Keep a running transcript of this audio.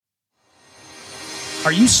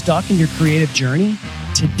Are you stuck in your creative journey?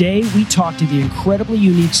 Today, we talk to the incredibly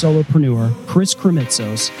unique solopreneur, Chris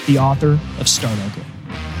Krimitsos, the author of Start Ugly.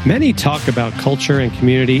 Many talk about culture and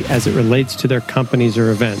community as it relates to their companies or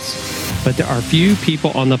events, but there are few people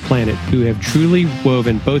on the planet who have truly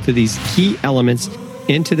woven both of these key elements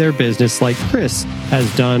into their business like Chris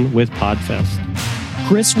has done with PodFest.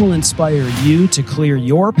 Chris will inspire you to clear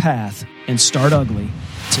your path and start ugly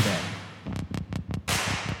today.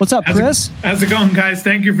 What's up, Chris? How's it going, guys?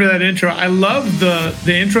 Thank you for that intro. I love the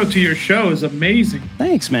intro to your show. It's amazing.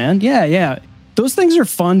 Thanks, man. Yeah. Those things are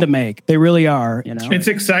fun to make. They really are, you know. It's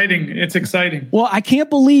exciting. Well, I can't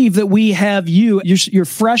believe that we have you. You're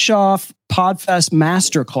fresh off PodFest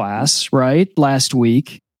Masterclass, right? Last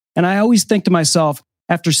week. And I always think to myself,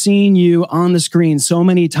 after seeing you on the screen so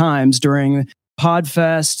many times during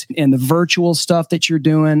PodFest and the virtual stuff that you're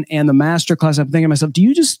doing and the masterclass, I'm thinking to myself, do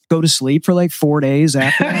you just go to sleep for like 4 days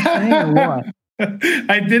after that thing or what?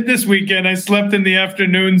 I did this weekend. I slept in the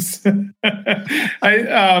afternoons.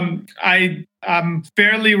 I'm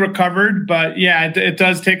fairly recovered, but yeah, it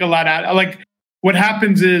does take a lot out. Like what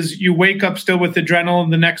happens is you wake up still with adrenaline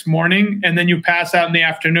the next morning, and then you pass out in the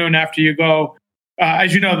afternoon after you go.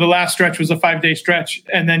 As you know, the last stretch was a 5-day stretch,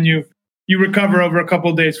 and then you recover over a couple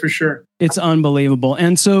of days for sure. It's unbelievable.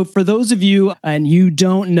 And so for those of you, and you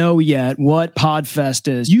don't know yet what PodFest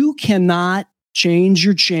is, you cannot change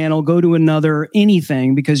your channel, go to another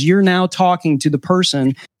anything, because you're now talking to the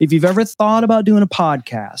person. If you've ever thought about doing a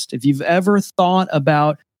podcast, if you've ever thought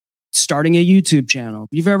about starting a YouTube channel,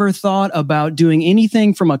 if you've ever thought about doing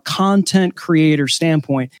anything from a content creator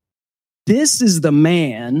standpoint, this is the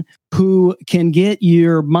man who can get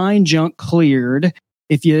your mind junk cleared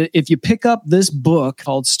if you pick up this book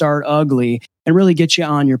called Start Ugly and really get you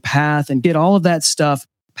on your path and get all of that stuff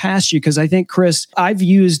past you. Because I think, Chris, I've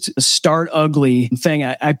used a Start Ugly thing.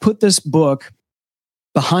 I put this book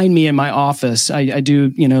behind me in my office. I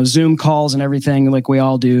do, Zoom calls and everything like we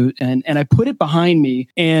all do. And I put it behind me.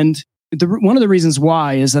 And one of the reasons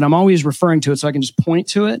why is that I'm always referring to it so I can just point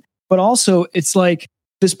to it. But also it's like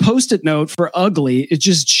this Post-it note for ugly. It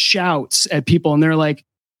just shouts at people and they're like,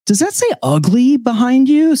 does that say ugly behind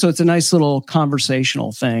you? So it's a nice little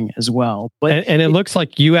conversational thing as well. But and it looks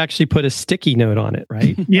like you actually put a sticky note on it,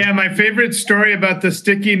 right? Yeah, my favorite story about the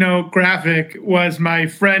sticky note graphic was my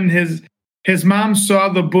friend, his mom saw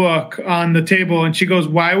the book on the table and she goes,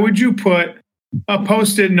 "Why would you put a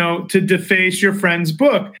Post-it note to deface your friend's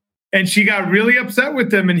book?" And she got really upset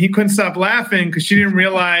with him and he couldn't stop laughing because she didn't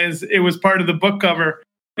realize it was part of the book cover.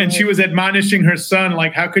 And she was admonishing her son,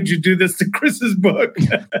 like, how could you do this to Chris's book?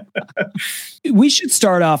 We should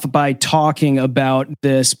start off by talking about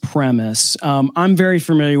this premise. I'm very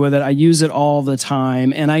familiar with it. I use it all the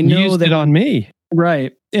time. And I know you used that it on me.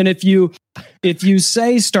 Right. And if you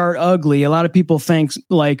say Start Ugly, a lot of people think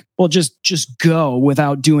like, well, just go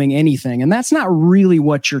without doing anything. And that's not really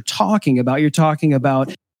what you're talking about. You're talking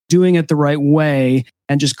about doing it the right way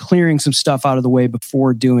and just clearing some stuff out of the way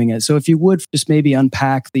before doing it. So if you would just maybe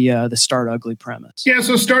unpack the Start Ugly premise. Yeah,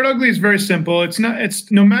 so Start Ugly is very simple.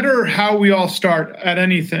 It's no matter how we all start at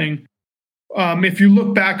anything, if you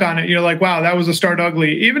look back on it, you're like, wow, that was a Start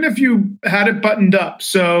Ugly, even if you had it buttoned up.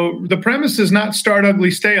 So the premise is not Start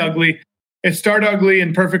Ugly, stay ugly. It's Start Ugly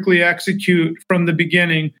and perfectly execute from the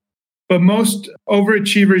beginning. But most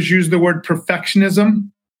overachievers use the word perfectionism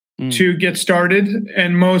to get started.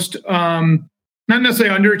 And most, not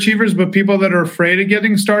necessarily underachievers, but people that are afraid of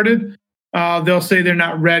getting started, they'll say they're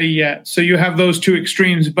not ready yet. So you have those two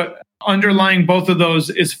extremes, but underlying both of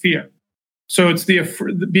those is fear. So it's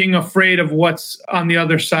being afraid of what's on the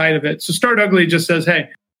other side of it. So Start Ugly just says, hey,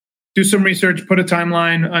 do some research, put a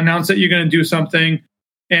timeline, announce that you're going to do something,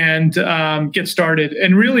 and get started.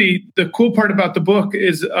 And really, the cool part about the book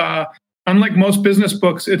is, unlike most business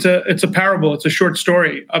books, it's a parable. It's a short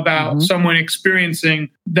story about someone experiencing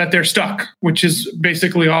that they're stuck, which is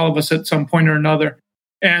basically all of us at some point or another.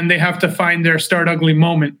 And they have to find their Start Ugly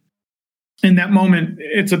moment. In that moment,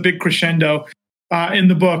 it's a big crescendo in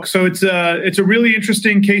the book. So it's a really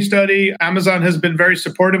interesting case study. Amazon has been very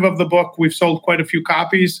supportive of the book. We've sold quite a few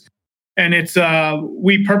copies. And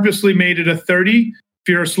we purposely made it a 30. If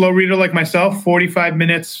you're a slow reader like myself, 45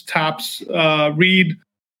 minutes tops read.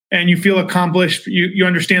 And you feel accomplished, you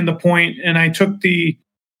understand the point. And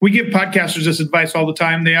we give podcasters this advice all the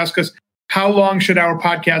time. They ask us, how long should our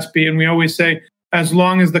podcast be? And we always say, as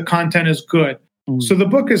long as the content is good. So the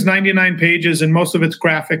book is 99 pages and most of it's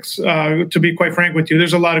graphics. To be quite frank with you,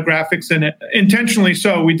 there's a lot of graphics in it. Intentionally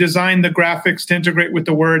so, we designed the graphics to integrate with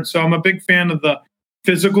the words. So I'm a big fan of the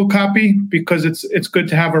physical copy because it's good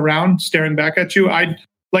to have around staring back at you. I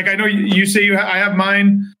know you say I have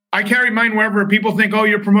mine. I carry mine wherever. People think, oh,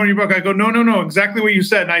 you're promoting your book. I go, no, exactly what you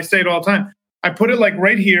said. And I say it all the time. I put it like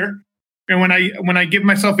right here. And when I give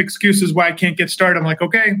myself excuses why I can't get started, I'm like,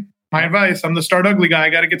 okay, my advice, I'm the Start Ugly guy. I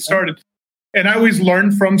got to get started. And I always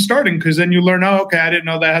learn from starting, because then you learn, oh, okay, I didn't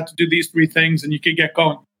know that I had to do these 3 things, and you could get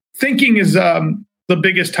going. Thinking is the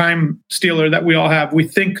biggest time stealer that we all have. We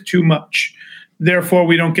think too much. Therefore,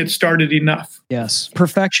 we don't get started enough. Yes.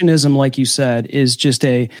 Perfectionism, like you said, is just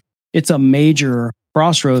it's a major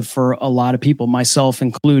crossroad for a lot of people, myself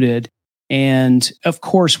included. And of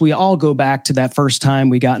course, we all go back to that first time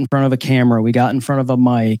we got in front of a camera, we got in front of a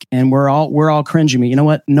mic, and we're all cringing. You know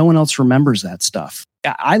what? No one else remembers that stuff.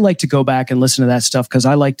 I like to go back and listen to that stuff because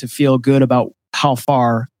I like to feel good about how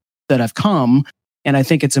far that I've come. And I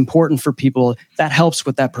think it's important for people. That helps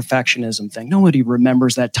with that perfectionism thing. Nobody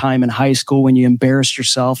remembers that time in high school when you embarrassed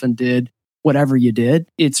yourself and did whatever you did.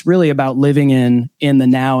 It's really about living in the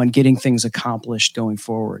now and getting things accomplished going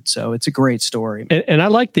forward. So it's a great story. And I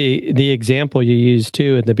like the example you used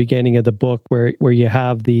too at the beginning of the book, where you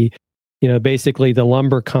have basically the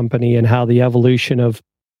lumber company and how the evolution of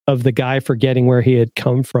the guy forgetting where he had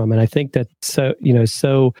come from. And I think that's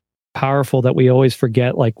so powerful that we always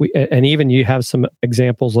forget. And even you have some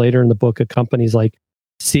examples later in the book of companies like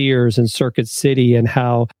Sears and Circuit City and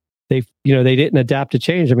how they didn't adapt to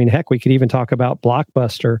change. I mean, heck, we could even talk about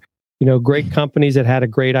Blockbuster, great companies that had a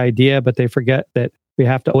great idea, but they forget that we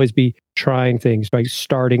have to always be trying things by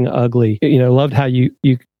starting ugly. Loved how you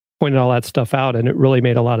pointed all that stuff out, and it really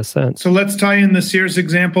made a lot of sense. So let's tie in the Sears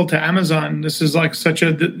example to Amazon. This is like such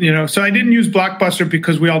a, so I didn't use Blockbuster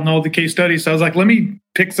because we all know the case study. So I was like, let me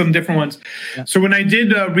pick some different ones. Yeah. So when I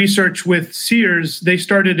did research with Sears, they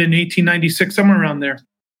started in 1896, somewhere around there.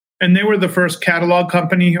 And they were the first catalog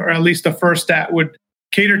company, or at least the first that would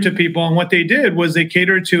cater to people. And what they did was they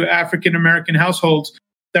catered to African-American households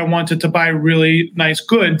that wanted to buy really nice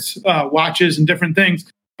goods, watches and different things,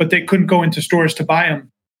 but they couldn't go into stores to buy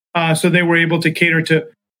them. So they were able to cater to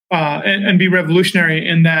and be revolutionary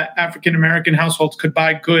in that African-American households could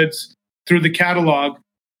buy goods through the catalog.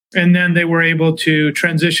 And then they were able to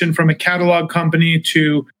transition from a catalog company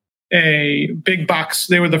to a big box.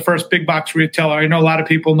 They were the first big box retailer. I know a lot of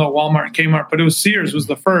people know Walmart, Kmart, but it was Sears was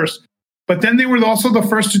the first. But then they were also the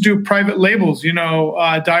first to do private labels,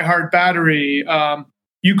 Die Hard Battery,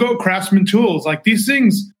 Craftsman Tools, like these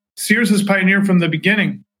things. Sears has pioneered from the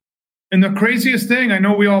beginning. And the craziest thing, I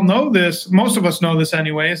know we all know this, most of us know this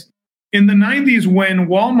anyways, in the 90s when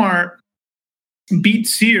Walmart beat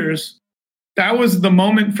Sears, that was the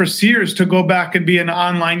moment for Sears to go back and be an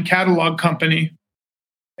online catalog company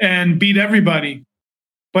and beat everybody.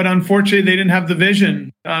 But unfortunately, they didn't have the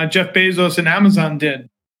vision. Jeff Bezos and Amazon did.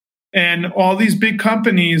 And all these big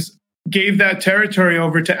companies gave that territory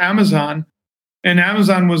over to Amazon. And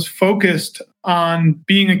Amazon was focused on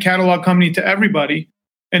being a catalog company to everybody.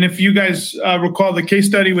 And if you guys recall, the case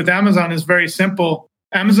study with Amazon is very simple.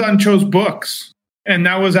 Amazon chose books. And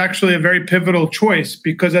that was actually a very pivotal choice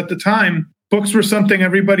because at the time, books were something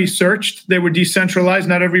everybody searched. They were decentralized.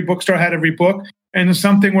 Not every bookstore had every book. And it's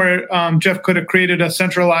something where Jeff could have created a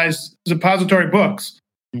centralized repository of books.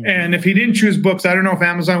 Mm-hmm. And if he didn't choose books, I don't know if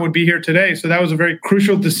Amazon would be here today. So that was a very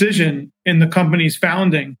crucial decision in the company's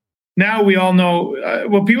founding. Now we all know,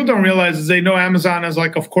 what people don't realize is they know Amazon as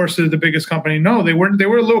like, of course, they're the biggest company. No, they weren't. They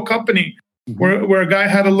were a little company where a guy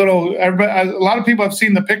had a lot of people have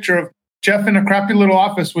seen the picture of Jeff in a crappy little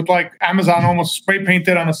office with like Amazon almost spray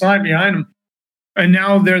painted on the side behind him. And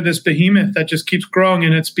now they're this behemoth that just keeps growing.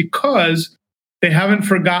 And it's because they haven't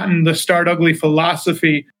forgotten the Start Ugly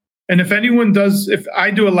philosophy. And if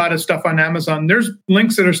I do a lot of stuff on Amazon, there's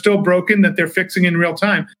links that are still broken that they're fixing in real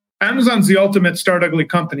time. Amazon's the ultimate Start Ugly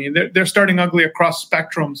company. They're starting ugly across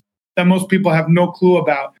spectrums that most people have no clue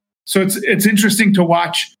about. So it's interesting to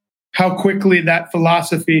watch how quickly that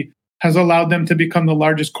philosophy has allowed them to become the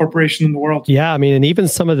largest corporation in the world. Yeah, I mean, and even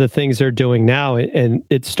some of the things they're doing now, and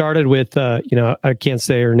it started with, I can't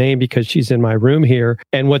say her name because she's in my room here,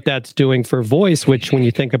 and what that's doing for voice, which when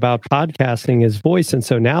you think about podcasting is voice. And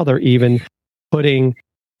so now they're even putting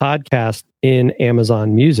podcast in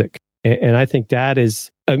Amazon Music. And I think that is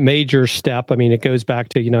a major step. I mean, it goes back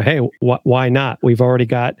to, hey, why not? We've already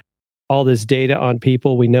got all this data on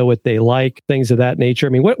people. We know what they like, things of that nature. I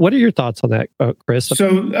mean, what are your thoughts on that, Chris?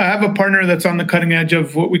 So I have a partner that's on the cutting edge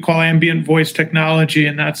of what we call ambient voice technology,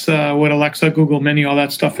 and that's what Alexa, Google Mini, all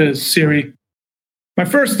that stuff is, Siri. My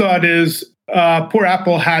first thought is poor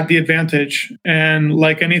Apple had the advantage. And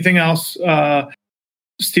like anything else,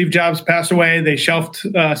 Steve Jobs passed away. They shelved.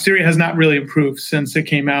 Siri has not really improved since it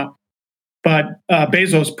came out. But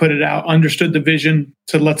Bezos put it out, understood the vision,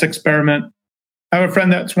 said, let's experiment. I have a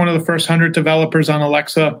friend that's one of the first 100 developers on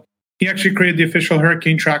Alexa. He actually created the official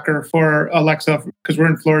hurricane tracker for Alexa because we're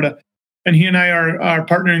in Florida. And he and I are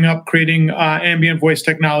partnering up creating ambient voice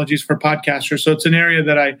technologies for podcasters. So it's an area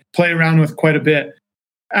that I play around with quite a bit.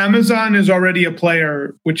 Amazon is already a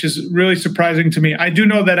player, which is really surprising to me. I do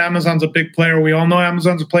know that Amazon's a big player. We all know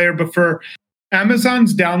Amazon's a player, but for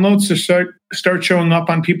Amazon's downloads to start showing up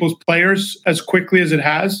on people's players as quickly as it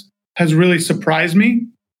has really surprised me.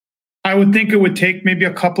 I would think it would take maybe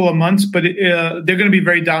a couple of months, but they're going to be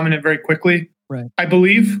very dominant very quickly. Right. I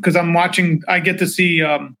believe, because I get to see,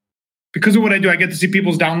 because of what I do, I get to see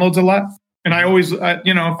people's downloads a lot. And I always,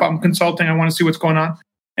 if I'm consulting, I want to see what's going on.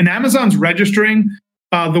 And Amazon's registering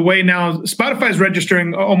the way now, Spotify's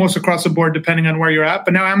registering almost across the board, depending on where you're at.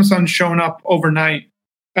 But now Amazon's showing up overnight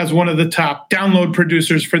as one of the top download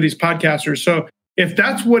producers for these podcasters. So if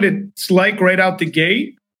that's what it's like right out the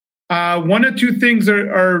gate, one or two things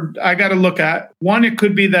are I got to look at. One, it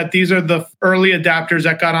could be that these are the early adapters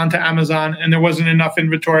that got onto Amazon and there wasn't enough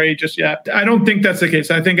inventory just yet. I don't think that's the case.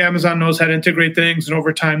 I think Amazon knows how to integrate things, and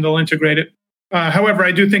over time they'll integrate it. However,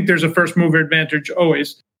 I do think there's a first mover advantage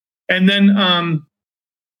always. And then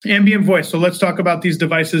ambient voice. So let's talk about these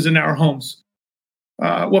devices in our homes.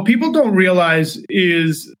 What people don't realize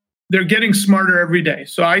is they're getting smarter every day.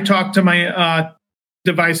 So I talk to my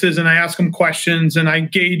devices and I ask them questions and I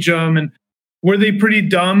gauge them. And were they pretty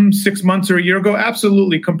dumb 6 months or a year ago?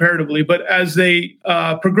 Absolutely, comparatively. But as they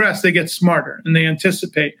progress, they get smarter and they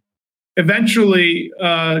anticipate. Eventually,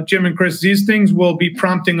 Jim and Chris, these things will be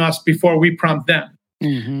prompting us before we prompt them.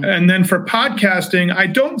 Mm-hmm. And then for podcasting, I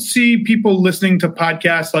don't see people listening to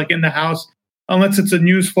podcasts like in the house, unless it's a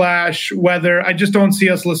news flash, weather. I just don't see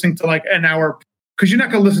us listening to like an hour, because you're not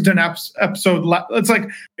going to listen to an episode. It's like,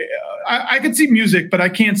 I could see music, but I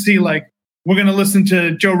can't see like, we're going to listen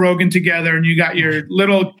to Joe Rogan together and you got your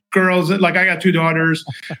little girls. Like I got 2 daughters.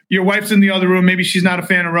 Your wife's in the other room. Maybe she's not a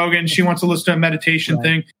fan of Rogan. She wants to listen to a meditation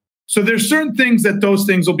thing. So there's certain things that those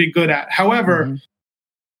things will be good at. However,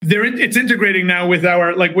 it's integrating now with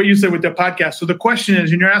our, like what you said with the podcast. So the question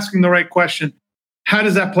is, and you're asking the right question, how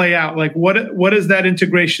does that play out? Like what is that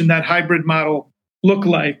integration, that hybrid model look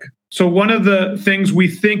like? So one of the things we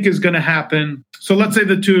think is going to happen. So let's say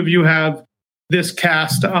the two of you have this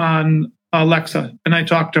cast on Alexa, and I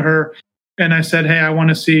talked to her and I said, hey, I want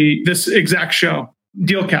to see this exact show,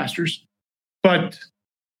 Dealcasters. But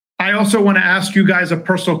I also want to ask you guys a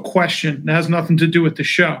personal question that has nothing to do with the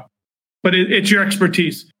show, but it's your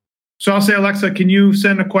expertise. So I'll say, Alexa, can you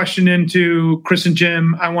send a question into Chris and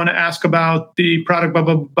Jim? I want to ask about the product, blah,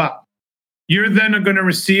 blah, blah, blah. You're then going to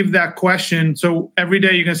receive that question. So every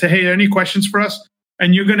day you're going to say, hey, are there any questions for us?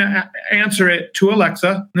 And you're going to answer it to Alexa.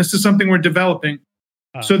 And this is something we're developing.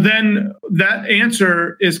 So then that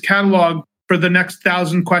answer is cataloged for the next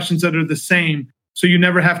 1,000 questions that are the same. So you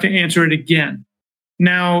never have to answer it again.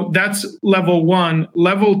 Now that's level 1.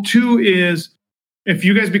 Level 2 is if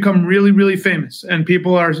you guys become really, really famous and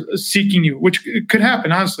people are seeking you, which could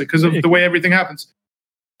happen, honestly, because of the way everything happens.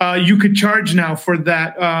 You could charge now for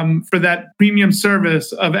that premium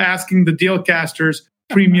service of asking the Dealcasters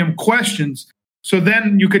premium questions. So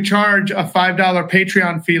then you could charge a $5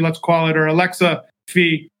 Patreon fee, let's call it, or Alexa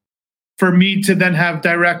fee for me to then have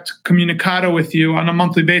direct communicado with you on a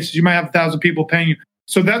monthly basis. You might have 1,000 people paying you.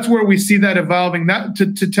 So that's where we see that evolving. That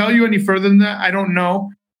to tell you any further than that, I don't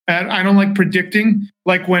know. And I don't like predicting.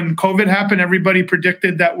 Like when COVID happened, everybody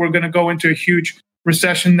predicted that we're going to go into a huge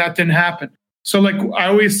recession. That didn't happen. So like I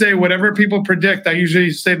always say, whatever people predict, I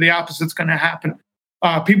usually say the opposite's going to happen.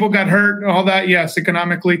 People got hurt, all that, yes,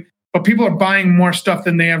 economically. But people are buying more stuff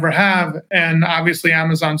than they ever have. And obviously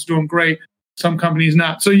Amazon's doing great. Some companies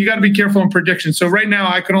not. So you got to be careful in predictions. So right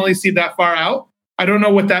now I can only see that far out. I don't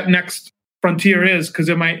know what that next frontier is, because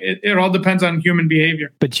it all depends on human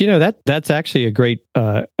behavior. But that's actually a great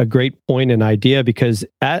point and idea, because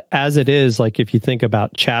as it is, like if you think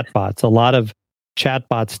about chatbots, a lot of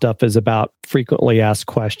chatbot stuff is about frequently asked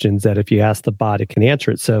questions that if you ask the bot, it can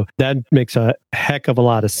answer it. So that makes a heck of a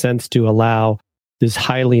lot of sense to allow this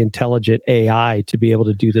highly intelligent AI to be able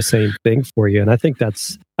to do the same thing for you. And I think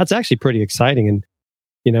that's actually pretty exciting. And,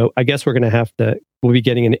 I guess we'll be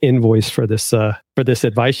getting an invoice for this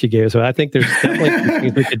advice you gave. So I think there's definitely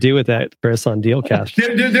things we could do with that, Chris, on Dealcast.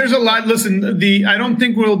 There's a lot. Listen, I don't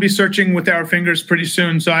think we'll be searching with our fingers pretty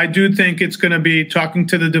soon. So I do think it's going to be talking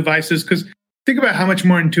to the devices, because think about how much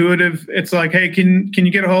more intuitive it's like, hey, can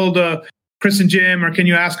you get a hold of Chris and Jim, or can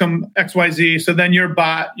you ask them XYZ? So then your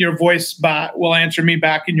voice bot will answer me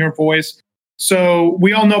back in your voice. So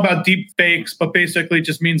we all know about deep fakes, but basically it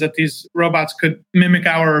just means that these robots could mimic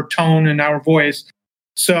our tone and our voice.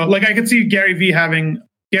 So like I could see Gary Vee having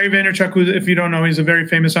Gary Vaynerchuk, who, if you don't know, he's a very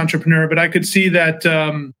famous entrepreneur, but I could see that,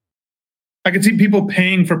 I could see people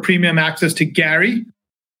paying for premium access to Gary,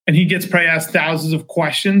 and he gets probably asked thousands of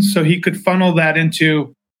questions. So he could funnel that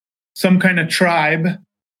into some kind of tribe.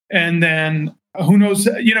 And then who knows,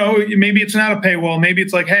 maybe it's not a paywall. Maybe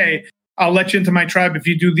it's like, hey, I'll let you into my tribe if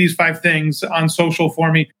you do these 5 things on social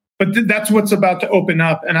for me. But that's what's about to open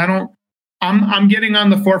up. And I'm getting on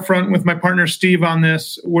the forefront with my partner, Steve, on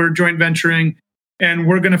this. We're joint venturing and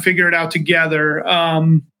we're going to figure it out together.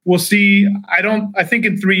 We'll see. I think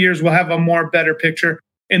in 3 years, we'll have a more better picture.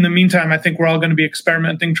 In the meantime, I think we're all going to be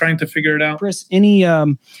experimenting, trying to figure it out. Chris, any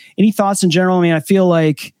thoughts in general? I mean, I feel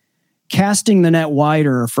like casting the net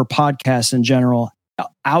wider for podcasts in general,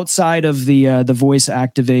 outside of the voice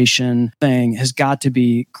activation thing, has got to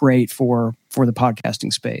be great for the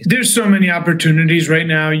podcasting space. There's so many opportunities right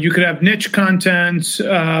now. You could have niche content.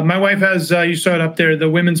 My wife has, you saw it up there, the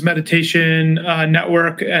Women's Meditation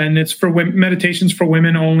Network, and it's for meditations for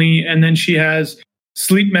women only. And then she has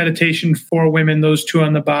sleep meditation for women, those 2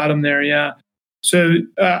 on the bottom there. Yeah. So,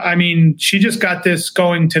 she just got this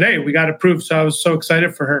going today. We got approved. So I was so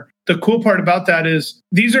excited for her. The cool part about that is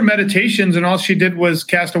these are meditations, and all she did was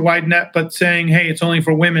cast a wide net, but saying, hey, it's only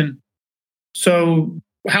for women. So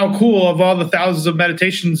how cool, of all the thousands of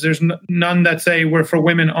meditations, there's none that say we're for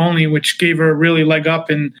women only, which gave her a really leg up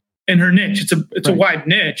in her niche. It's a wide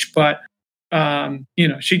niche, but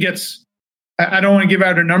she gets, I don't want to give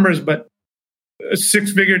out her numbers, but a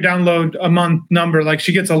 6-figure download a month number. Like,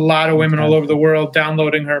 she gets a lot of women all over the world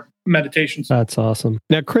downloading her meditations. That's awesome.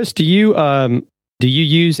 Now, Chris, do you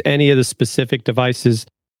use any of the specific devices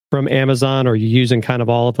from Amazon, or are you using kind of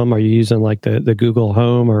all of them? Are you using like the Google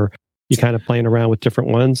Home, or you kind of playing around with different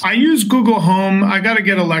ones? I use Google Home. I got to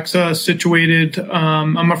get Alexa situated.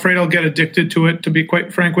 I'm afraid I'll get addicted to it, to be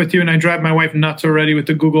quite frank with you. And I drive my wife nuts already with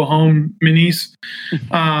the Google Home minis.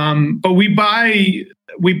 But we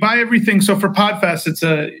buy everything. So for PodFest, it's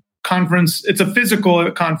a conference. It's a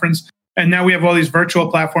physical conference. And now we have all these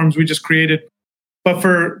virtual platforms we just created. But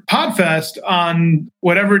for PodFest, on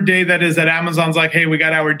whatever day that is that Amazon's like, hey, we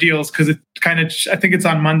got our deals, because it kind of, I think it's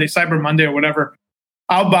on Monday, Cyber Monday or whatever.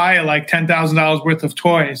 I'll buy like $10,000 worth of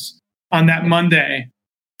toys on that Monday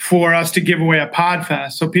for us to give away at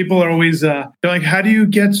PodFest. So people are always, they're like, how do you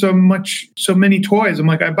get so many toys? I'm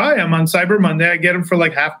like, I buy them on Cyber Monday. I get them for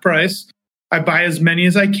like half price. I buy as many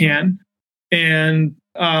as I can. And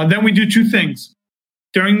then we do 2 things.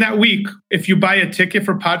 During that week, if you buy a ticket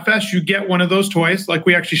for PodFest, you get one of those toys. Like,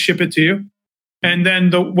 we actually ship it to you. And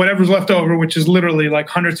then whatever's left over, which is literally like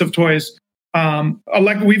hundreds of toys.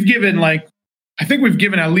 We've given I think we've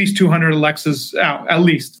given at least 200 Alexas out, at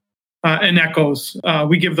least, and Echoes.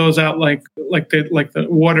 We give those out like the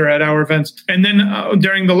water at our events. And then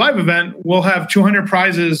during the live event, we'll have 200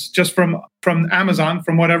 prizes just from Amazon,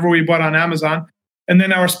 from whatever we bought on Amazon. And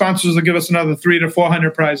then our sponsors will give us another 300 to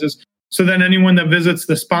 400 prizes. So then anyone that visits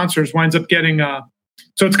the sponsors winds up getting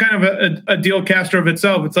so it's kind of a deal caster of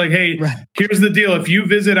itself. It's like, hey, Here's the deal. If you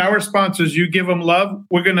visit our sponsors, you give them love,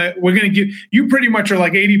 we're gonna give you, pretty much are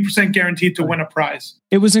like 80% guaranteed to win a prize.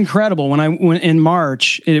 It was incredible when I went in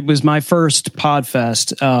March. It was my first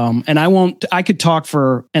PodFest, and I could talk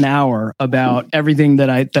for an hour about everything that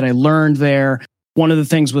I learned there. One of the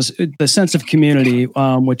things was the sense of community,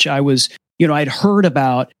 which I was, I'd heard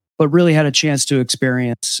about, but really had a chance to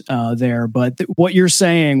experience there. But what you're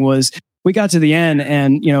saying was, we got to the end,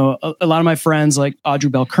 and a lot of my friends like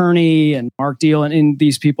Audrey Bell-Kearney and Mark Deal and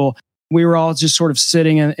these people, we were all just sort of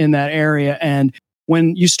sitting in that area. And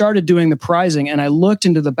when you started doing the prizing, and I looked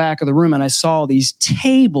into the back of the room, and I saw these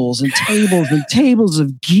tables and tables and tables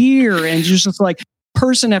of gear, and just like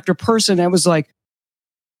person after person, I was like,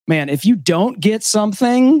 man, if you don't get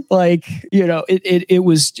something, it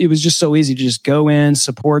was just so easy to just go in,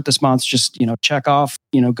 support the sponsor, just check off,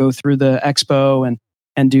 go through the expo and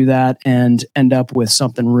do that, and end up with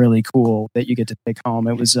something really cool that you get to take home.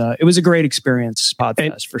 It was a great experience,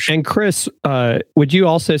 PodFest, for sure. And Chris, would you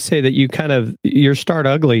also say that your Start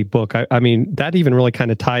Ugly book, I mean, that even really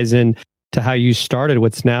kind of ties in to how you started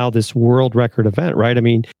what's now this world record event, right? I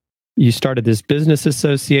mean, you started this business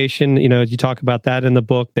association, you talk about that in the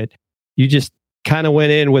book, that you just kind of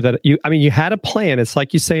went in with you had a plan. It's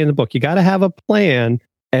like you say in the book, you got to have a plan.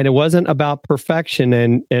 And it wasn't about perfection.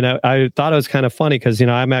 And I thought it was kind of funny because,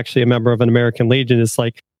 I'm actually a member of an American Legion. It's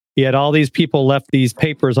like you had all these people left these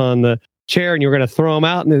papers on the chair, and you were going to throw them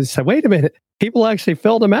out. And they said, wait a minute, people actually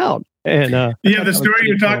filled them out. And the story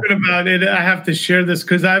you're talking about, I have to share this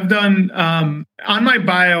because I've done, on my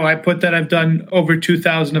bio, I put that I've done over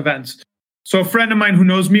 2,000 events. So a friend of mine who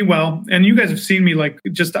knows me well, and you guys have seen me,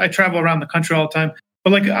 I travel around the country all the time.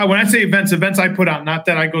 But like when I say events I put on, not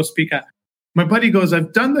that I go speak at. My buddy goes,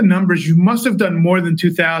 I've done the numbers. You must have done more than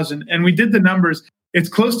 2,000. And we did the numbers. It's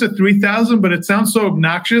close to 3,000, but it sounds so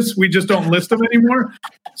obnoxious. We just don't list them anymore.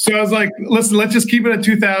 So I was like, listen, let's just keep it at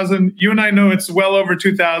 2,000. You and I know it's well over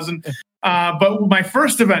 2,000. But my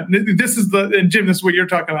first event, and Jim, this is what you're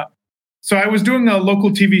talking about. So I was doing a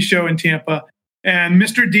local TV show in Tampa, and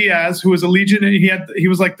Mr. Diaz, who was a Legion, he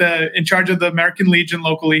was like in charge of the American Legion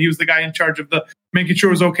locally. He was the guy in charge of making sure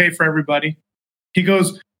it was okay for everybody. He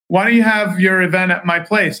goes, why don't you have your event at my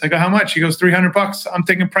place? I go, how much? He goes, $300. I'm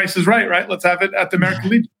thinking Price is right? Let's have it at the American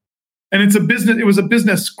Legion. And it was a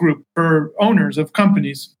business group for owners of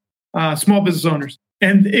companies, small business owners.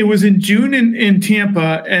 And it was in June in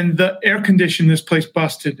Tampa, and the air condition, this place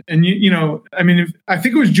busted. And I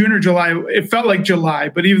think it was June or July. It felt like July,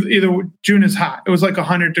 but either June is hot. It was like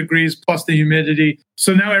 100 degrees plus the humidity.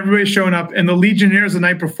 So now everybody's showing up, and the Legionnaires the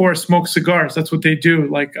night before smoke cigars. That's what they do.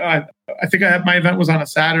 Like I think my event was on a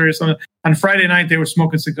Saturday or something. On Friday night, they were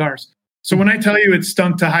smoking cigars. So when I tell you it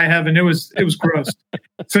stunk to high heaven, it was gross.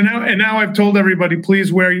 So now I've told everybody,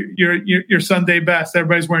 please wear your Sunday best.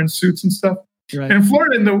 Everybody's wearing suits and stuff. Right. And in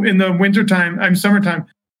Florida, in the wintertime, summertime,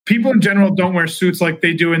 people in general don't wear suits like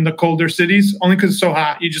they do in the colder cities, only because it's so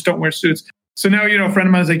hot. You just don't wear suits. So now, a friend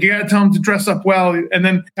of mine was like, you got to tell them to dress up well. And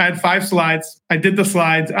then I had 5 slides. I did the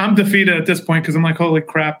slides. I'm defeated at this point because I'm like, holy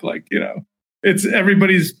crap. Like, it's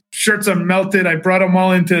everybody's shirts are melted. I brought them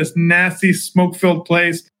all into this nasty smoke-filled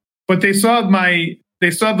place. But they saw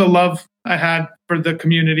the love I had for the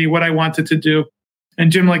community, what I wanted to do. And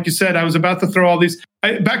Jim, like you said, I was about to throw all these.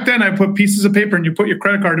 Back then, I put pieces of paper and you put your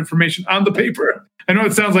credit card information on the paper. I know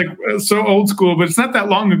it sounds like so old school, but it's not that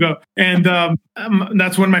long ago. And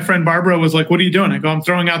that's when my friend Barbara was like, what are you doing? I go, I'm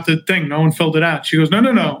throwing out the thing. No one filled it out. She goes,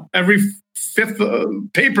 no. Every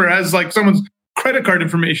 5th paper has like someone's credit card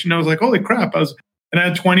information. I was like, holy crap. And I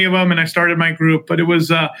had 20 of them, and I started my group. But it was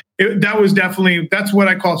that's what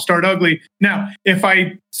I call Start Ugly. Now, if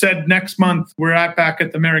I said next month we're back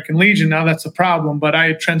at the American Legion, now that's a problem. But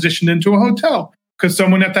I transitioned into a hotel because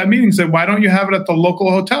someone at that meeting said, why don't you have it at the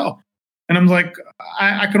local hotel? And I'm like,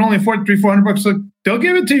 I can only afford $300-400. So they'll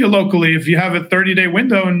give it to you locally if you have a 30-day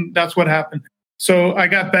window, and that's what happened. So I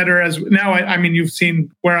got better I mean, you've seen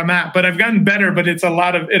where I'm at, but I've gotten better. But it's a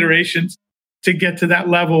lot of iterations to get to that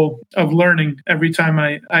level of learning every time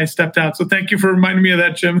I stepped out. So thank you for reminding me of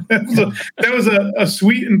that, Jim. That was a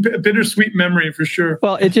sweet and bittersweet memory for sure.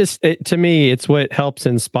 Well, to me, it's what helps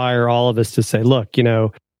inspire all of us to say, look,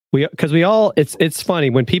 it's funny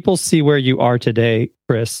when people see where you are today,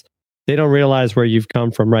 Chris, they don't realize where you've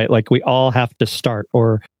come from, right? Like we all have to start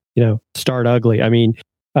or, start ugly. I mean,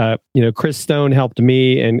 Chris Stone helped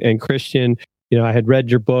me and Christian. I had read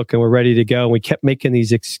your book and we're ready to go. And we kept making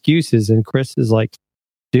these excuses. And Chris is like,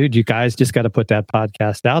 dude, you guys just got to put that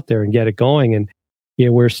podcast out there and get it going. And,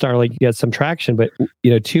 we're starting to get some traction. But,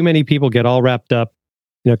 too many people get all wrapped up,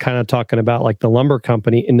 kind of talking about like the lumber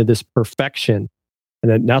company into this perfection and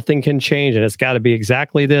that nothing can change. And it's got to be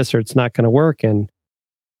exactly this or it's not going to work. And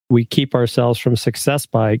we keep ourselves from success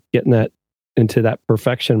by getting that into that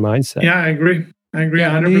perfection mindset. Yeah, I agree.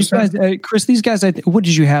 100%. These guys, Chris, these guys, what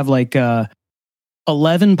did you have like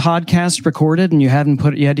 11 podcasts recorded and you didn't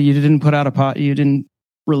put out you didn't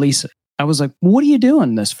release it. I was like, what are you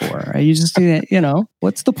doing this for? You just,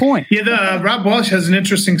 what's the point? Yeah, Rob Walsh has an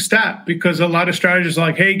interesting stat because a lot of strategists are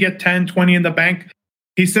like, hey, get 10, 20 in the bank.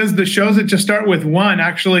 He says the shows that just start with 1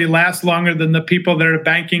 actually last longer than the people that are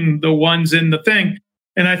banking the ones in the thing.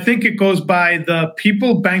 And I think it goes by the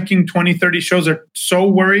people banking 20, 30 shows are so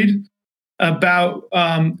worried about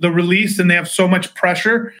the release and they have so much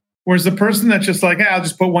pressure. Whereas the person that's just like, hey, I'll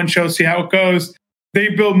just put 1 show, see how it goes. They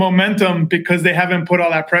build momentum because they haven't put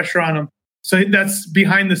all that pressure on them. So that's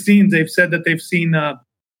behind the scenes. They've said that they've seen a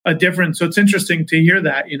difference. So it's interesting to hear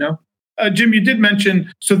that, Jim, you did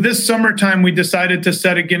mention, so this summertime, we decided to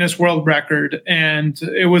set a Guinness World Record. And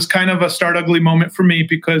it was kind of a Start Ugly moment for me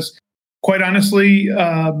because quite honestly,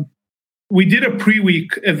 we did a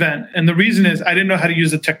pre-week event. And the reason is I didn't know how to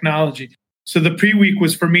use the technology. So the pre-week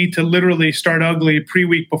was for me to literally Start Ugly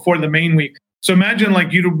pre-week before the main week. So imagine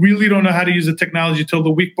like you really don't know how to use the technology till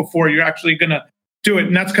the week before you're actually going to do it.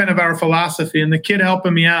 And that's kind of our philosophy. And the kid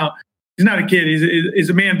helping me out, he's not a kid, he's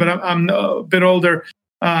a man, but I'm a bit older,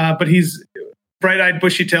 but he's bright-eyed,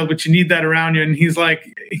 bushy-tailed, but you need that around you. And he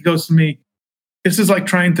goes to me, this is like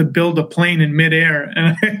trying to build a plane in midair.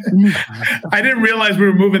 And I didn't realize we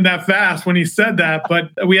were moving that fast when he said that,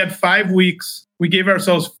 but we had 5 weeks. We gave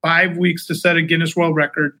ourselves 5 weeks to set a Guinness World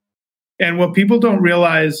Record. And what people don't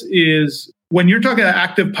realize is when you're talking about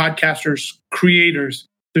active podcasters, creators,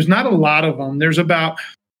 there's not a lot of them. There's about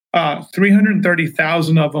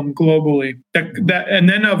 330,000 of them globally. And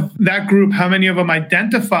then of that group, how many of them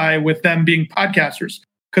identify with them being podcasters?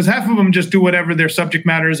 Because half of them just do whatever their subject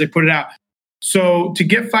matter is, they put it out. So to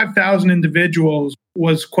get 5,000 individuals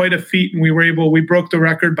was quite a feat, and we broke the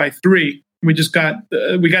record by 3. We got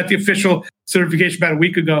the official certification about a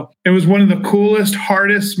week ago. It was one of the coolest,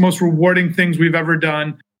 hardest, most rewarding things we've ever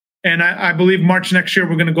done. And I believe March next year,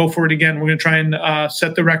 we're going to go for it again. We're going to try and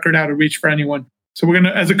set the record out of reach for anyone. So we're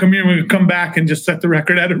going to, as a community, we're going to come back and just set the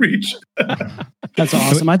record out of reach. That's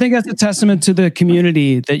awesome. I think that's a testament to the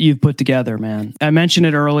community that you've put together, man. I mentioned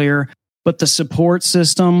it earlier, but the support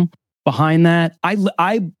system behind that,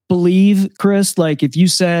 I believe, Chris, like if you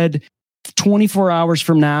said 24 hours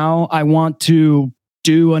from now, I want to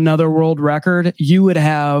do another world record, you would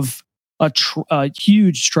have a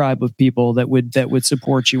huge tribe of people that would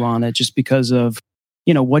support you on it, just because of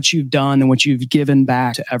what you've done and what you've given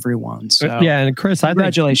back to everyone. So yeah, and Chris,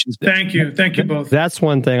 congratulations. Thank you both. That's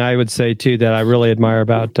one thing I would say too that I really admire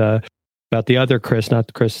about the other Chris, not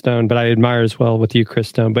the Chris Stone, but I admire as well with you, Chris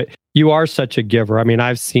Stone. But you are such a giver. I mean,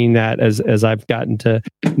 I've seen that as I've gotten to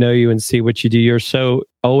know you and see what you do. You're so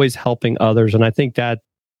always helping others, and I think that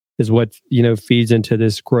is what feeds into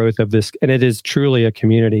this growth of this, and it is truly a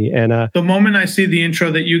community. And the moment I see the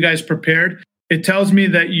intro that you guys prepared, it tells me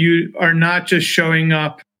that you are not just showing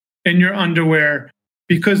up in your underwear.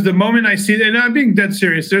 Because the moment I see that, and I'm being dead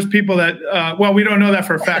serious, there's people that, we don't know that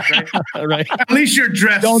for a fact, right? Right. At least you're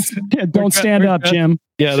dressed. Don't stand up, Jim.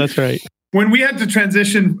 Yeah, that's right. When we had to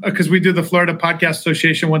transition, because we do the Florida Podcast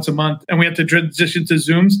Association once a month, and we had to transition to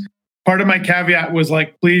Zooms, part of my caveat was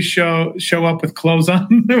like, please show up with clothes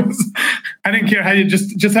on. I didn't care how you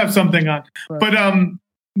just have something on. Right.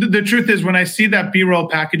 But the truth is, when I see that B-roll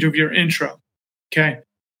package of your intro, okay,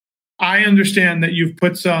 I understand that you've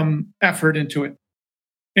put some effort into it.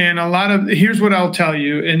 And here's what I'll tell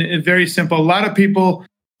you, and it's very simple. A lot of people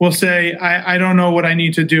will say, I don't know what I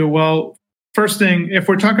need to do. Well, first thing, if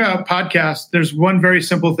we're talking about podcasts, there's one very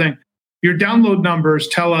simple thing. Your download numbers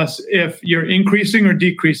tell us if you're increasing or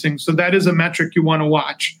decreasing. So that is a metric you want to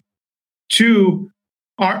watch. 2,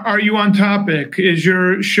 are you on topic? Is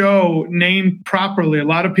your show named properly? A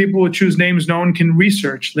lot of people would choose names no one can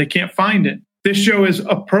research. They can't find it. This show is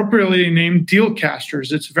appropriately named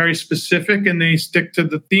Dealcasters. It's very specific, and they stick to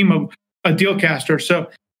the theme of a Dealcaster.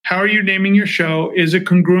 So how are you naming your show? Is it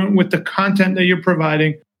congruent with the content that you're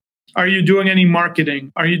providing? Are you doing any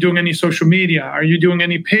marketing? Are you doing any social media? Are you doing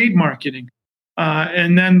any paid marketing?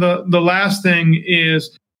 And then the last thing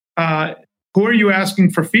is, who are you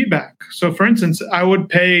asking for feedback? So for instance, I would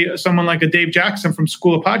pay someone like a Dave Jackson from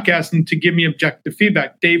School of Podcasting to give me objective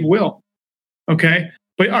feedback. Dave will. Okay.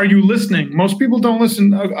 But are you listening? Most people don't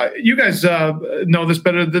listen. You guys know this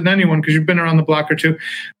better than anyone because you've been around the block or two.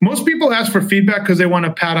 Most people ask for feedback because they want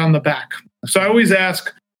a pat on the back. So I always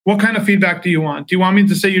ask, what kind of feedback do you want? Do you want me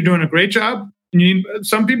to say you're doing a great job?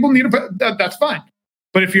 Some people need that's fine.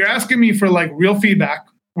 But if you're asking me for like real feedback,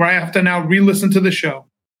 where I have to now re-listen to the show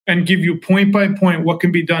and give you point by point what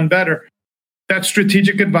can be done better, that's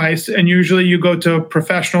strategic advice. And usually you go to a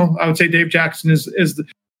professional. I would say Dave Jackson is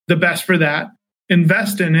the best for that.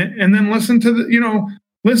 Invest in it, and then listen to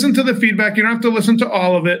the feedback. You don't have to listen to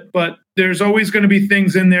all of it, but there's always going to be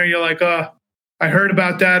things in there. You're like, I heard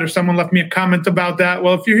about that, or someone left me a comment about that.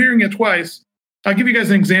 Well, if you're hearing it twice, I'll give you guys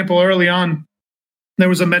an example. Early on, there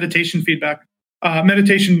was a meditation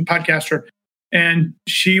podcaster, and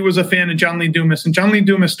she was a fan of John Lee Dumas. And John Lee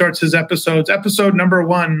Dumas starts his episode number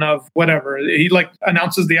 1 of whatever. He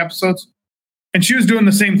announces the episodes, and she was doing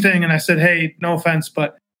the same thing. And I said, hey, no offense,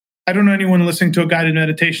 but I don't know anyone listening to a guided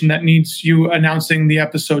meditation that needs you announcing the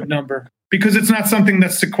episode number, because it's not something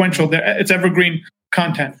that's sequential. It's evergreen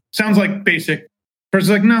content. Sounds like basic.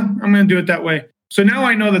 Person's like, no, I'm going to do it that way. So now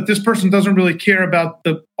I know that this person doesn't really care about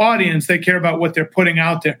the audience. They care about what they're putting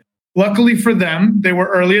out there. Luckily for them, they were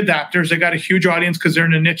early adapters. They got a huge audience because they're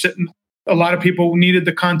in a niche that a lot of people needed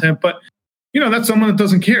the content. But, that's someone that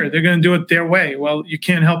doesn't care. They're going to do it their way. Well, you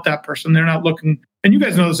can't help that person. They're not looking. And you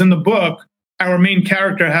guys know this in the book. Our main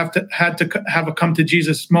character had to have a come to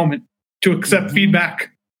Jesus moment to accept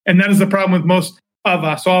feedback. And that is the problem with most of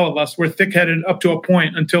us, all of us. We're thick-headed up to a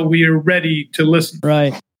point until we are ready to listen.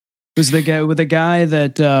 Right. Was the guy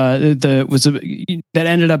that that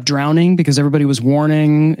ended up drowning because everybody was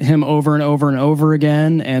warning him over and over and over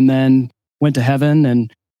again, and then went to heaven,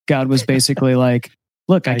 and God was basically like,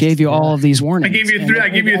 look, I gave you all of these warnings. I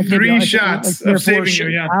gave you three shots of saving you.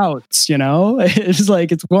 Yeah. Outs, it's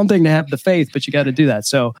like, it's one thing to have the faith, but you got to do that.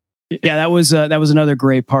 So yeah, that was another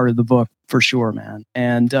great part of the book for sure, man.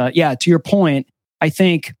 And to your point, I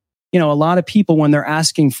think a lot of people, when they're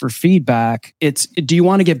asking for feedback, do you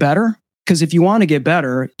want to get better? Because if you want to get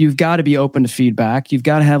better, you've got to be open to feedback. You've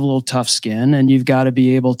got to have a little tough skin, and you've got to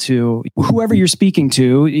be able to, whoever you're speaking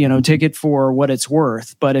to, take it for what it's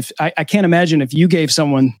worth. But if I can't imagine if you gave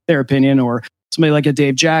someone their opinion, or somebody like a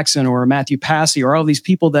Dave Jackson or a Matthew Passy, or all these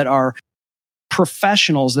people that are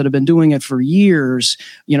professionals that have been doing it for years,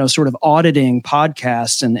 sort of auditing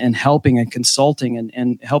podcasts and helping and consulting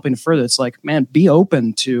and helping to further. It's like, man, be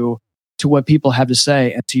open to what people have to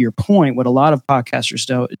say. And to your point, what a lot of podcasters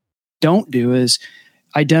don't do is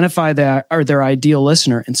identify that or their ideal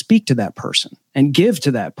listener and speak to that person and give to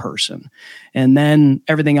that person. And then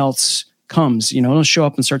everything else comes. Don't show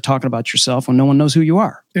up and start talking about yourself when no one knows who you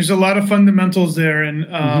are. There's a lot of fundamentals there.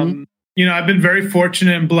 And, I've been very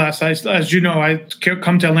fortunate and blessed. As you know, I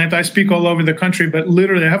come to Atlanta. I speak all over the country, but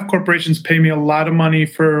literally I have corporations pay me a lot of money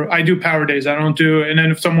I do power days. I don't do, and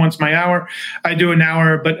then if someone wants my hour, I do an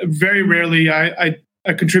hour, but very rarely I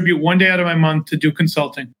contribute one day out of my month to do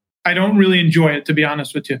consulting. I don't really enjoy it, to be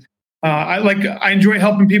honest with you. I enjoy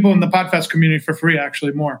helping people in the Podfest community for free,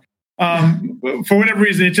 actually, more. For whatever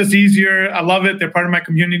reason, it's just easier. I love it. They're part of my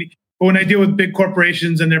community. But when I deal with big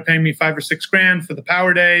corporations and they're paying me $5,000 or $6,000 for the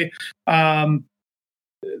power day,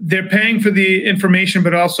 they're paying for the information,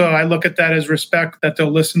 but also I look at that as respect, that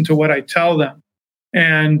they'll listen to what I tell them.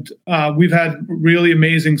 And we've had really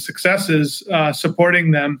amazing successes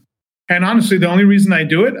supporting them. And honestly, the only reason I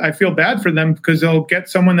do it, I feel bad for them because they'll get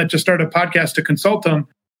someone that just started a podcast to consult them.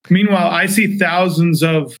 Meanwhile, I see thousands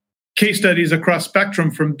of case studies across spectrum,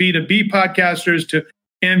 from B2B podcasters to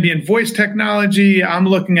ambient voice technology.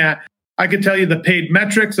 I could tell you the paid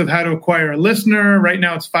metrics of how to acquire a listener. Right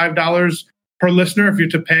now, it's $5 per listener if you're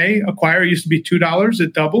to pay. Acquire used to be $2.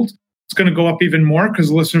 It doubled. It's going to go up even more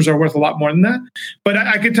because listeners are worth a lot more than that. But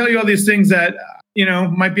I could tell you all these things that,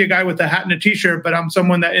 might be a guy with a hat and a t-shirt, but I'm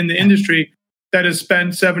someone that in the industry that has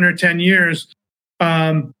spent 7 or 10 years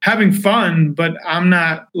having fun, but I'm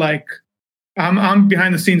not like, I'm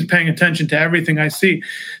behind the scenes paying attention to everything I see.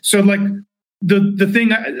 So like the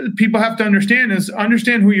thing people have to understand is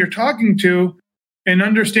understand who you're talking to and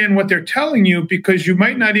understand what they're telling you, because you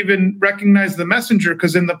might not even recognize the messenger,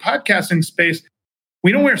 because in the podcasting space,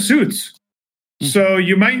 we don't wear suits. So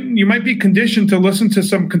you might be conditioned to listen to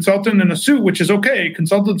some consultant in a suit, which is okay.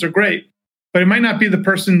 Consultants are great, but it might not be the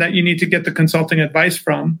person that you need to get the consulting advice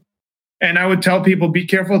from. And I would tell people, be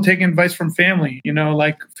careful taking advice from family.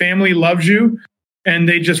 Like family loves you and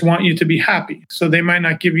they just want you to be happy. So they might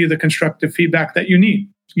not give you the constructive feedback that you need.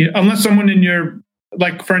 Unless someone in your,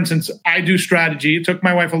 like, for instance, I do strategy. It took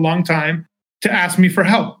my wife a long time to ask me for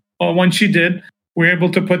help. Well, when she did, we were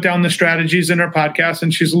able to put down the strategies in her podcast,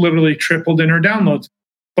 and she's literally tripled in her downloads.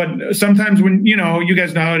 But sometimes when, you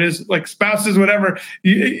guys know how it is, like spouses, whatever,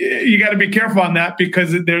 you got to be careful on that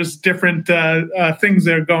because there's different things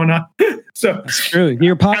that are going on. So that's true.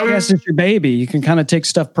 Your podcast is your baby. You can kind of take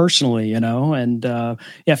stuff personally, and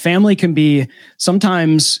family can be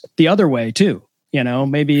sometimes the other way too,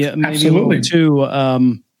 maybe a little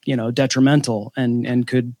too, detrimental and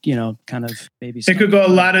could, kind of maybe. It could go a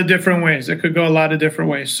lot of different ways.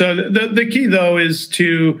 So the key though is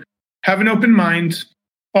to have an open mind.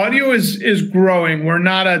 Audio is growing. We're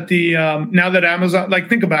not at the now that Amazon, like,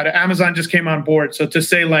 think about it. Amazon just came on board. So to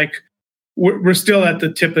say like we're still at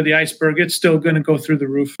the tip of the iceberg, it's still going to go through the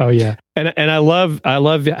roof. Oh yeah, and I love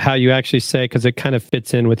how you actually say, because it kind of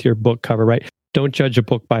fits in with your book cover, right? Don't judge a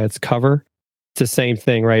book by its cover. It's the same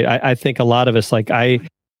thing, right? I think a lot of us, like I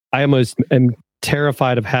almost am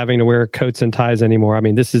terrified of having to wear coats and ties anymore. I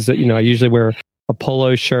mean, this is I usually wear a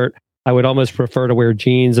polo shirt. I would almost prefer to wear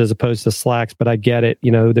jeans as opposed to slacks, but I get it.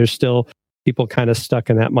 There's still people kind of stuck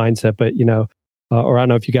in that mindset. But, or I don't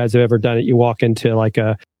know if you guys have ever done it. You walk into like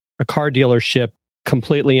a car dealership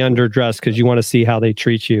completely underdressed because you want to see how they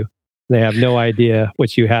treat you. They have no idea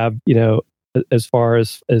what you have, as far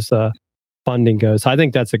as funding goes. I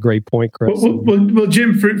think that's a great point, Chris. Well,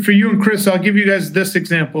 Jim, for you and Chris, I'll give you guys this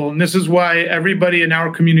example. And this is why everybody in our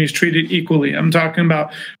community is treated equally. I'm talking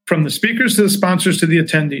about from the speakers to the sponsors to the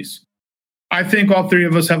attendees. I think all three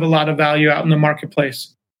of us have a lot of value out in the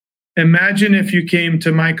marketplace. Imagine if you came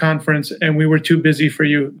to my conference and we were too busy for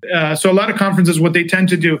you. So a lot of conferences, what they tend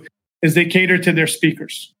to do is they cater to their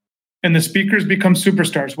speakers. And the speakers become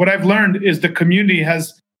superstars. What I've learned is the community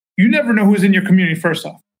you never know who's in your community, first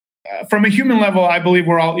off. From a human level, I believe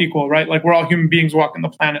we're all equal, right? Like, we're all human beings walking the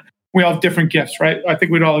planet. We all have different gifts, right? I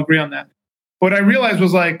think we'd all agree on that. What I realized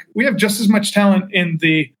was, like, we have just as much talent in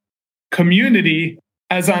the community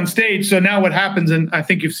as on stage. So now what happens, and I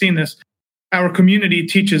think you've seen this, our community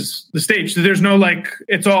teaches the stage. So there's no, like,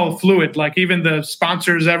 it's all fluid. Like, even the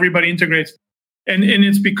sponsors, everybody integrates. And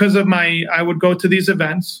it's because of I would go to these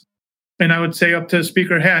events and I would say up to the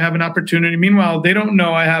speaker, hey, I have an opportunity. Meanwhile, they don't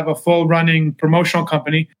know I have a full running promotional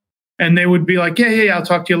company. And they would be like, yeah, I'll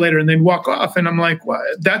talk to you later. And they'd walk off. And I'm like, well,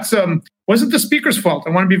 that's wasn't the speaker's fault. I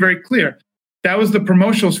want to be very clear. That was the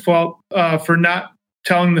promotional's fault for not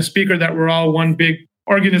telling the speaker that we're all one big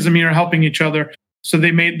organism here helping each other. So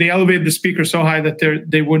they elevated the speaker so high that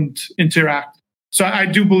they wouldn't interact. So I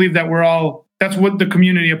do believe that that's what the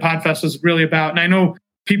community of PodFest is really about. And I know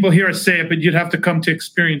people hear us say it, but you'd have to come to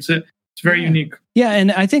experience it. It's very unique. Yeah.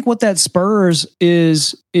 And I think what that spurs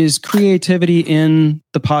is creativity in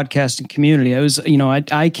the podcasting community.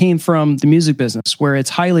 I came from the music business where it's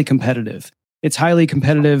highly competitive. It's highly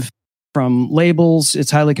competitive from labels.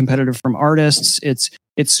 It's highly competitive from artists. It's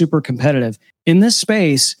super competitive. In this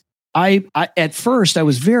space, I at first I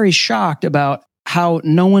was very shocked about how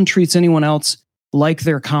no one treats anyone else like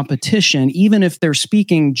their competition, even if they're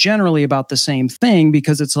speaking generally about the same thing,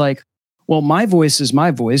 because it's like, well, my voice is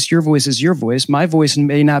my voice. Your voice is your voice. My voice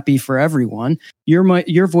may not be for everyone.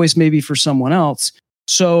 Your voice may be for someone else.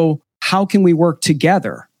 So how can we work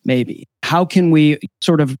together? Maybe how can we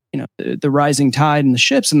sort of, the rising tide and the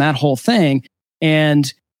ships and that whole thing.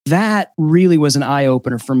 And that really was an eye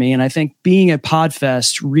opener for me. And I think being at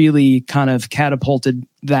PodFest really kind of catapulted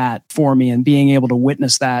that for me, and being able to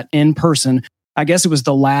witness that in person. I guess it was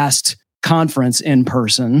the last conference in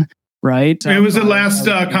person. Right. It was the last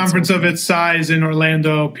conference of its size in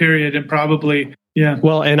Orlando, period. And probably, yeah.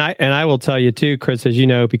 Well, and I will tell you too, Chris, as you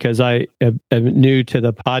know, because I am new to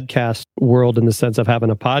the podcast world in the sense of having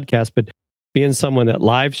a podcast, but being someone that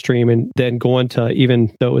live stream and then going to,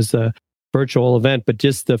 even though it was a virtual event, but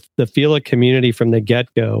just the feel of community from the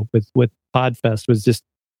get-go with PodFest was just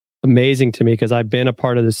amazing to me, because I've been a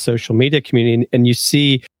part of this social media community, and you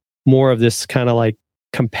see more of this kind of like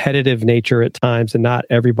competitive nature at times, and not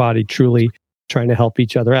everybody truly trying to help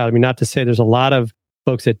each other out. I mean, not to say there's a lot of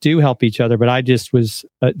folks that do help each other, but I just was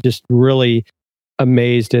just really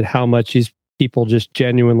amazed at how much these people just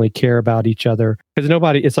genuinely care about each other. Because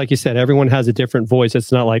it's like you said, everyone has a different voice.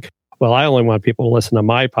 It's not like, well, I only want people to listen to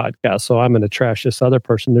my podcast, so I'm going to trash this other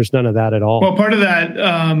person. There's none of that at all. Well, part of that,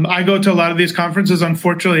 I go to a lot of these conferences.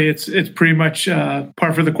 Unfortunately, it's pretty much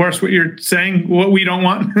par for the course what you're saying, what we don't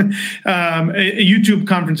want. YouTube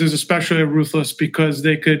conferences especially are ruthless, because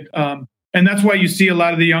they could, and that's why you see a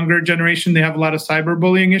lot of the younger generation, they have a lot of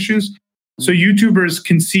cyberbullying issues. So YouTubers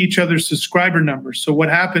can see each other's subscriber numbers. So what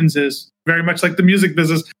happens is, very much like the music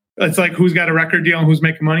business, it's like who's got a record deal and who's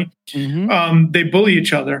making money. Mm-hmm. They bully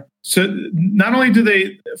each other. So not only do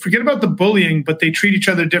they forget about the bullying, but they treat each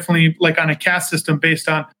other differently, like on a caste system based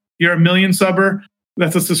on you're 1 million subber,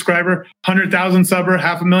 that's a subscriber, 100,000 subber,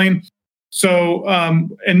 500,000. So,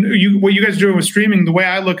 what you guys are doing with streaming, the way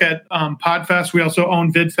I look at PodFest, we also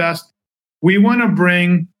own VidFest. We want to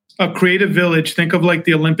bring a creative village. Think of like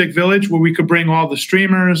the Olympic Village, where we could bring all the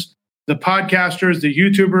streamers, the podcasters, the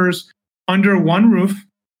YouTubers under one roof,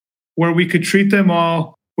 where we could treat them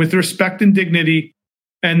all with respect and dignity,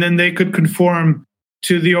 and then they could conform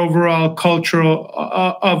to the overall culture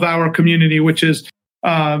of our community, which is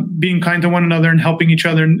being kind to one another and helping each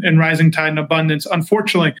other and rising tide and abundance.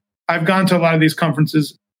 Unfortunately, I've gone to a lot of these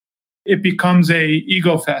conferences. It becomes a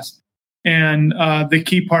ego fest. And the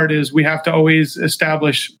key part is we have to always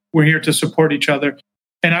establish we're here to support each other.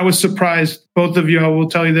 And I was surprised, both of you, I will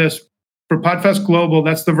tell you this, for PodFest Global,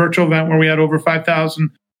 that's the virtual event where we had over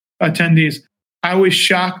 5,000 attendees. I was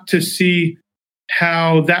shocked to see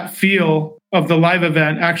how that feel of the live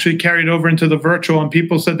event actually carried over into the virtual, and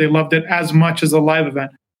people said they loved it as much as the live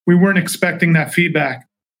event. We weren't expecting that feedback,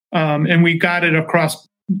 and we got it across.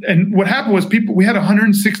 And what happened was we had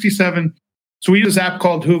 167. So we use this app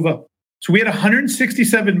called Whova. So we had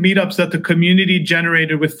 167 meetups that the community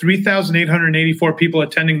generated with 3,884 people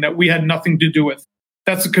attending that we had nothing to do with.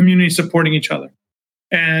 That's the community supporting each other.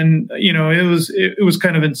 And, it was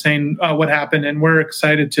kind of insane what happened. And we're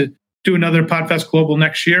excited to do another PodFest Global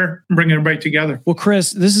next year and bring everybody together. Well,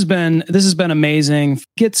 Chris, this has been amazing.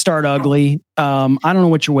 Get Start Ugly. I don't know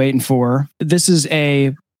what you're waiting for. This is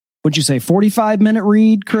what'd you say, 45-minute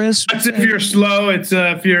read, Chris? That's if you're slow. It's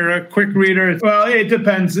if you're a quick reader. Well, it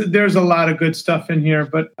depends. There's a lot of good stuff in here,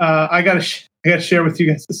 but I gotta share with you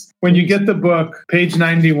guys this. When you get the book, page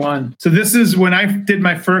 91. So this is when I did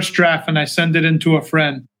my first draft and I sent it into a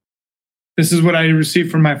friend. This is what I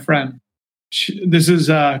received from my friend. This is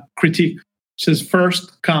a critique. It says,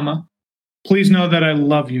 first, comma, please know that I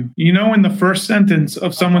love you. You know, when the first sentence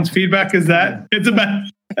of someone's feedback is that, it's about,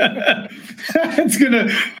 it's gonna,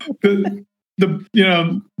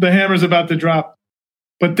 the hammer's about to drop.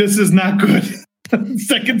 But this is not good.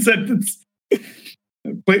 Second sentence.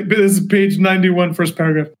 This is page 91, first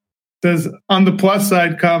paragraph. Says, on the plus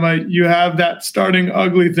side, comma, you have that starting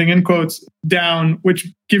ugly thing in quotes down, which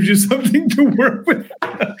gives you something to work with.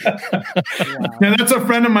 Now, that's a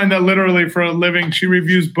friend of mine that literally for a living, she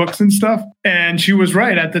reviews books and stuff. And she was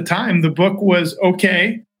right. At the time, the book was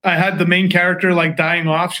okay. I had the main character like dying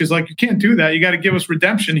off. She's like, you can't do that. You got to give us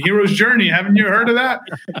redemption. Hero's journey. Haven't you heard of that?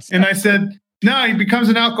 And I said, no, he becomes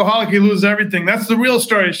an alcoholic. He loses everything. That's the real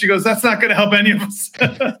story. She goes, that's not going to help any of us.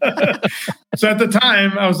 So at the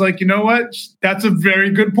time, I was like, you know what? That's a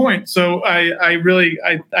very good point. So I really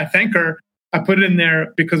thank her. I put it in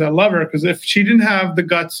there because I love her. Because if she didn't have the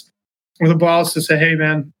guts or the balls to say, hey,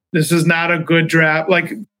 man, this is not a good draft.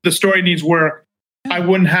 Like, the story needs work. I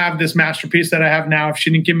wouldn't have this masterpiece that I have now if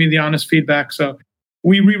she didn't give me the honest feedback. So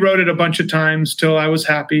we rewrote it a bunch of times till I was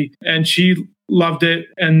happy. And she loved it.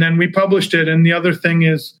 And then we published it. And the other thing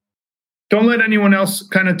is, don't let anyone else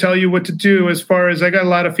kind of tell you what to do. As far as I got a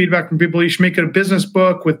lot of feedback from people, you should make it a business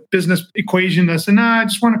book with business equation. I said, I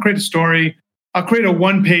just want to create a story. I'll create a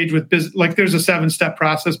 1-page with business, like there's a 7-step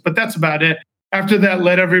process, but that's about it. After that,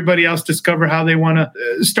 let everybody else discover how they want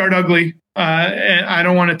to start ugly. And I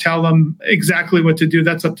don't want to tell them exactly what to do.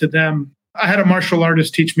 That's up to them. I had a martial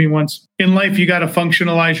artist teach me once, in life, you got to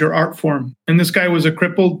functionalize your art form. And this guy was a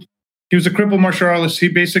crippled martial artist. He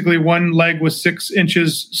basically, one leg was 6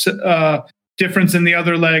 inches difference in the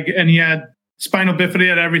other leg. And he had spinal bifida,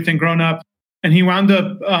 had everything grown up. And he wound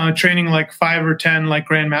up training like 5 or 10 like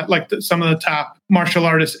some of the top martial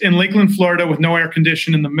artists in Lakeland, Florida, with no air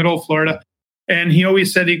condition in the middle of Florida. And he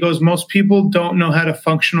always said, he goes, most people don't know how to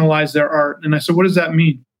functionalize their art. And I said, what does that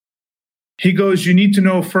mean? He goes, you need to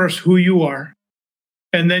know first who you are.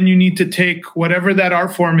 And then you need to take whatever that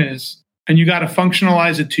art form is, and you got to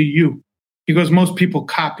functionalize it to you. He goes, most people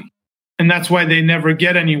copy. And that's why they never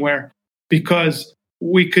get anywhere, because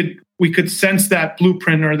we could sense that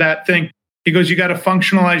blueprint or that thing. He goes, you got to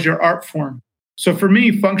functionalize your art form. So for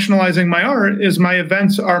me, functionalizing my art is my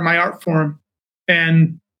events are my art form.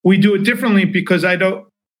 And we do it differently because I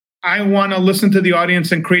want to listen to the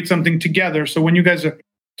audience and create something together. So when you guys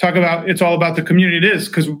talk about it's all about the community, it is,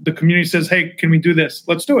 because the community says, hey, can we do this?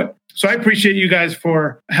 Let's do it. So I appreciate you guys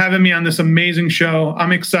for having me on this amazing show.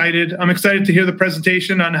 I'm excited. I'm excited to hear the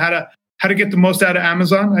presentation on how to get the most out of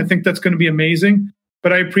Amazon. I think that's going to be amazing.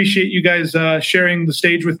 But I appreciate you guys sharing the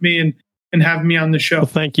stage with me and having me on the show. Well,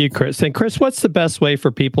 thank you, Chris. And Chris, what's the best way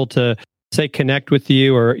for people to say connect with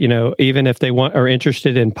you, or even if they are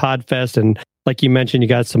interested in PodFest, and like you mentioned, you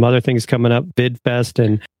got some other things coming up, VidFest,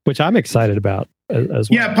 and which I'm excited about as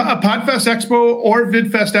well. Yeah, PodFest Expo or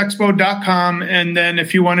vidfestexpo.com. And then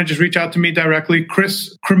if you want to just reach out to me directly,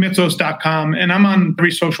 chriskremitzos.com. And I'm on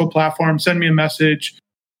every social platform. Send me a message.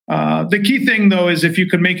 The key thing, though, is if you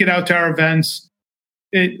could make it out to our events,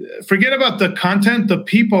 forget about the content. The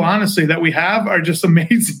people, honestly, that we have are just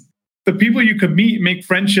amazing. The people you could meet, make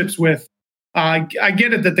friendships with. I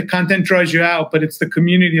get it that the content draws you out, but it's the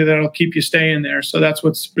community that'll keep you staying there. So that's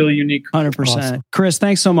what's really unique. 100%. Awesome. Chris,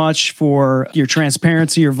 thanks so much for your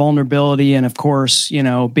transparency, your vulnerability, and of course,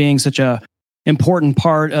 being such a important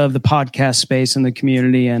part of the podcast space and the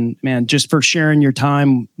community. And man, just for sharing your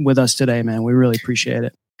time with us today, man, we really appreciate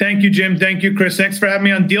it. Thank you, Jim. Thank you, Chris. Thanks for having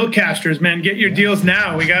me on Dealcasters, man. Get your deals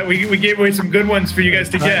now. We gave away some good ones for you guys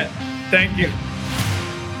to get. Thank you.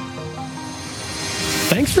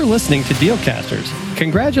 Thanks for listening to Dealcasters.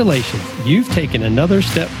 Congratulations, you've taken another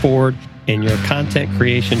step forward in your content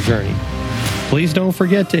creation journey. Please don't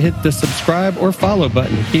forget to hit the subscribe or follow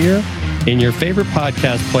button here in your favorite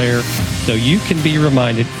podcast player so you can be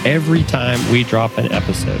reminded every time we drop an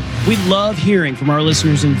episode. We love hearing from our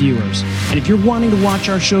listeners and viewers. And if you're wanting to watch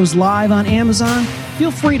our shows live on Amazon,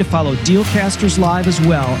 feel free to follow Dealcasters Live as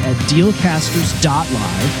well at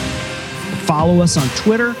dealcasters.live. Follow us on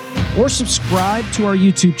Twitter or subscribe to our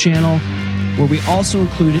YouTube channel, where we also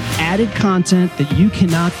included added content that you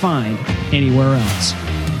cannot find anywhere else.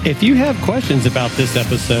 If you have questions about this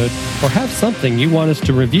episode or have something you want us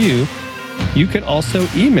to review, you can also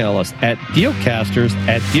email us at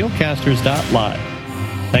dealcasters@dealcasters.live.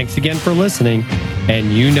 Thanks again for listening,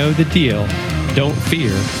 and you know the deal. Don't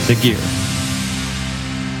fear the gear.